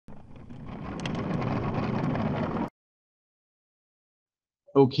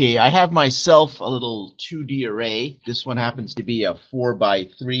Okay, I have myself a little 2D array. This one happens to be a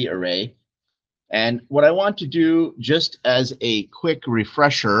 4x3 array. And what I want to do, just as a quick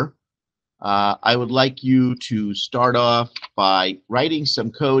refresher, I would like you to start off by writing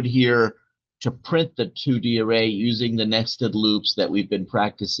some code here to print the 2D array using the nested loops that we've been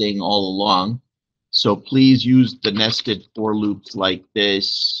practicing all along. So please use the nested for loops like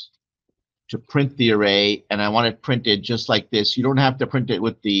this to print the array, and I want it printed just like this. You don't have to print it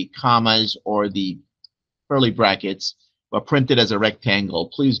with the commas or the curly brackets, but print it as a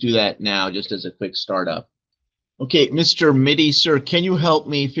rectangle. Please do that now, just as a quick startup. Okay, Mr. MIDI, sir, can you help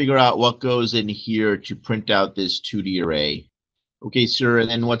me figure out what goes in here to print out this 2D array? Okay, sir, and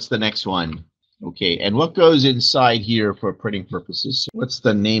then what's the next one? Okay, and what goes inside here for printing purposes? What's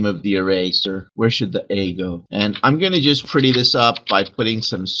the name of the array, sir? Where should the A go? And I'm going to just pretty this up by putting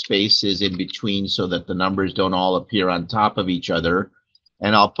some spaces in between so that the numbers don't all appear on top of each other.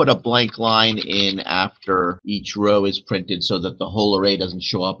 And I'll put a blank line in after each row is printed so that the whole array doesn't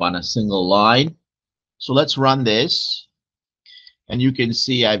show up on a single line. So let's run this. And you can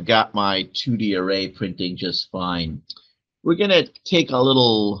see I've got my 2D array printing just fine. We're going to take a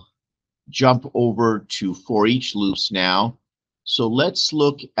little jump over to for each loops now. So let's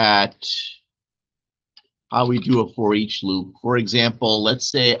look at how we do a for each loop. For example, let's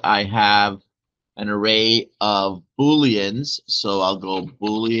say I have an array of booleans. So I'll go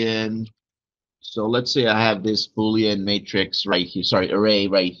boolean. So let's say I have this boolean matrix right here, sorry, array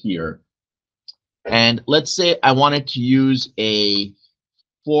right here. And let's say I wanted to use a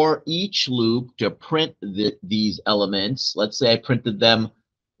for each loop to print these elements. Let's say I printed them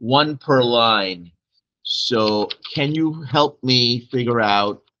one per line. So can you help me figure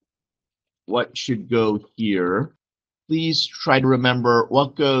out what should go here? Please try to remember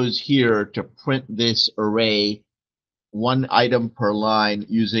what goes here to print this array one item per line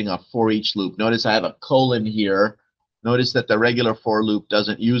using a for each loop. Notice I have a colon here. Notice that the regular for loop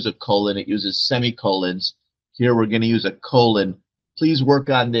doesn't use a colon, it uses semicolons. Here we're going to use a colon. Please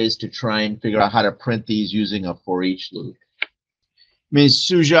work on this to try and figure out how to print these using a for each loop. Ms.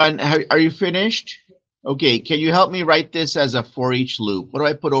 Sujan, are you finished? Okay, can you help me write this as a for each loop? What do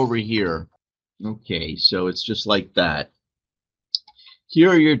I put over here? Okay, so it's just like that.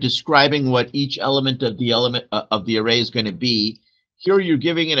 Here you're describing what each element of the array is going to be. Here you're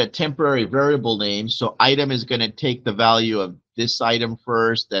giving it a temporary variable name. So item is going to take the value of this item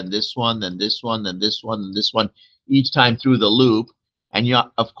first, then this one, then this one, then this one, and this one, each time through the loop. And you,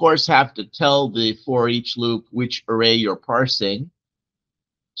 of course, have to tell the for each loop which array you're parsing.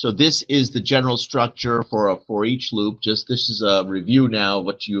 So this is the general structure for a for each loop. Just this is a review now of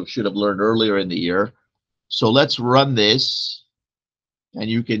what you should have learned earlier in the year. So let's run this. And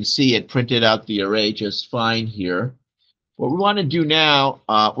you can see it printed out the array just fine here. What we want to do now,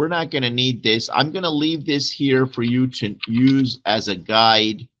 we're not going to need this. I'm going to leave this here for you to use as a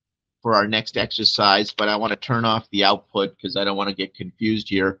guide for our next exercise, but I want to turn off the output because I don't want to get confused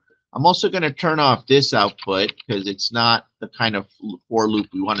here. I'm also going to turn off this output because it's not the kind of for loop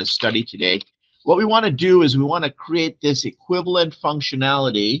we want to study today. What we want to do is we want to create this equivalent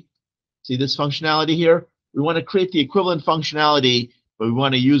functionality. See this functionality here? We want to create the equivalent functionality, but we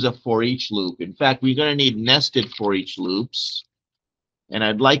want to use a for each loop. In fact, we're going to need nested for each loops. And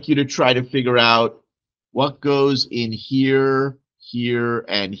I'd like you to try to figure out what goes in here, here,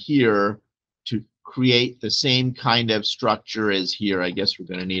 and here to create the same kind of structure as here. I guess we're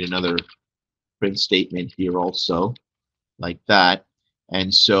going to need another print statement here also, like that.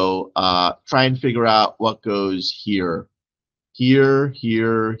 And so try and figure out what goes here. Here,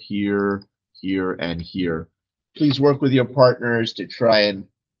 here, here, here, and here. Please work with your partners to try and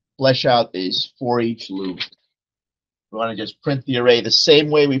flesh out this for each loop. We want to just print the array the same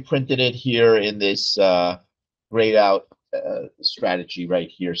way we printed it here in this grayed out strategy right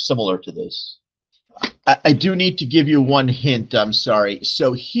here, similar to this. I do need to give you one hint, I'm sorry.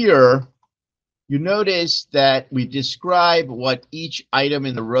 So here, you notice that we describe what each item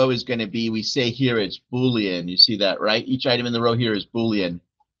in the row is going to be. We say here it's Boolean. You see that, right? Each item in the row here is Boolean.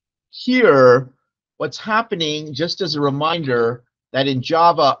 Here, what's happening, just as a reminder, that in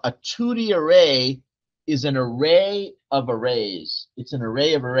Java, a 2D array is an array of arrays. It's an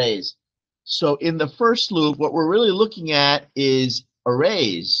array of arrays. So in the first loop, what we're really looking at is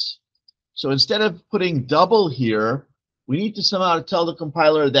arrays. So instead of putting double here, we need to somehow tell the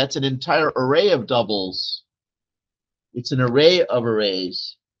compiler that's an entire array of doubles. It's an array of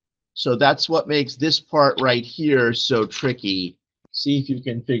arrays. So that's what makes this part right here so tricky. See if you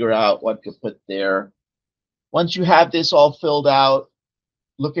can figure out what to put there. Once you have this all filled out,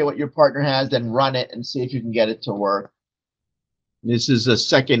 look at what your partner has, then run it and see if you can get it to work. This is a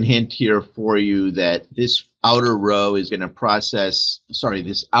second hint here for you that this outer row is going to process, sorry,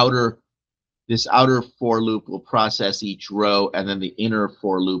 this outer for loop will process each row, and then the inner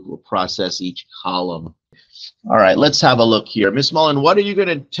for loop will process each column. All right, let's have a look here. Ms. Mullen, what are you going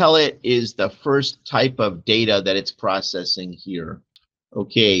to tell it is the first type of data that it's processing here?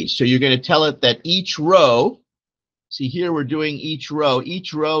 Okay, so you're going to tell it that each row, see here we're doing each row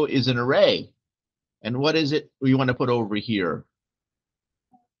is an array. And what is it we want to put over here?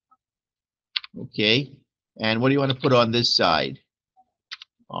 Okay, and what do you want to put on this side?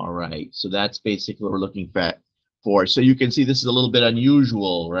 All right, so that's basically what we're looking for. So you can see this is a little bit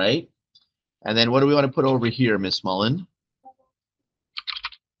unusual, right? And then what do we want to put over here, Miss Mullen?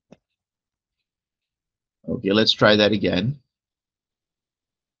 Okay, let's try that again.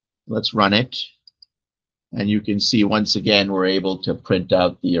 Let's run it. And you can see once again, we're able to print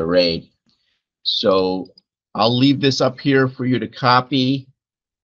out the array. So I'll leave this up here for you to copy.